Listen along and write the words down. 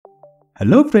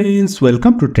Hello friends,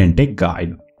 welcome to TrendTech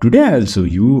Guide. Today I'll show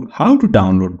you how to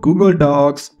download Google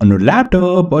Docs on your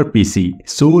laptop or PC.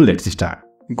 So let's start.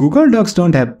 Google Docs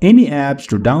don't have any apps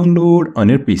to download on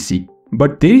your PC,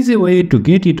 but there is a way to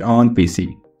get it on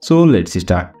PC. So let's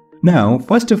start. Now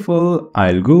first of all,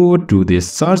 I'll go to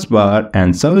this search bar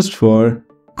and search for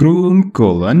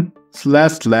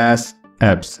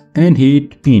Chrome://apps and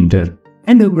hit enter.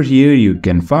 And over here you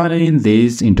can find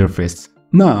this interface.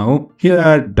 Now, here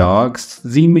are Docs,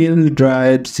 Gmail,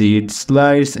 Drive, Sheets,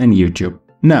 Slides and YouTube.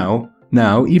 Now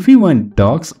if we want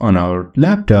Docs on our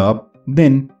laptop,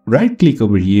 then right click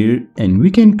over here and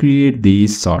we can create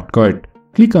this shortcut.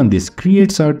 Click on this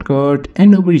create shortcut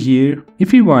and over here,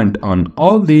 if you want on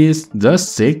all this,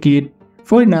 just check it.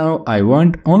 For now, I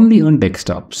want only on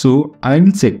desktop, so I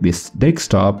will check this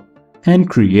desktop and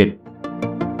create.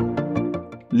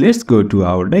 Let's go to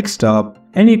our desktop.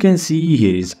 And you can see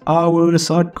here is our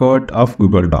shortcut of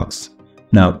Google Docs.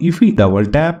 Now if we double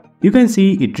tap, you can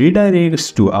see it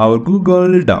redirects to our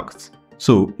Google Docs.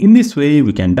 So in this way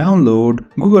we can download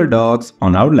Google Docs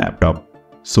on our laptop.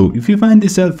 So if you find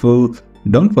this helpful,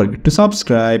 don't forget to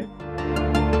subscribe.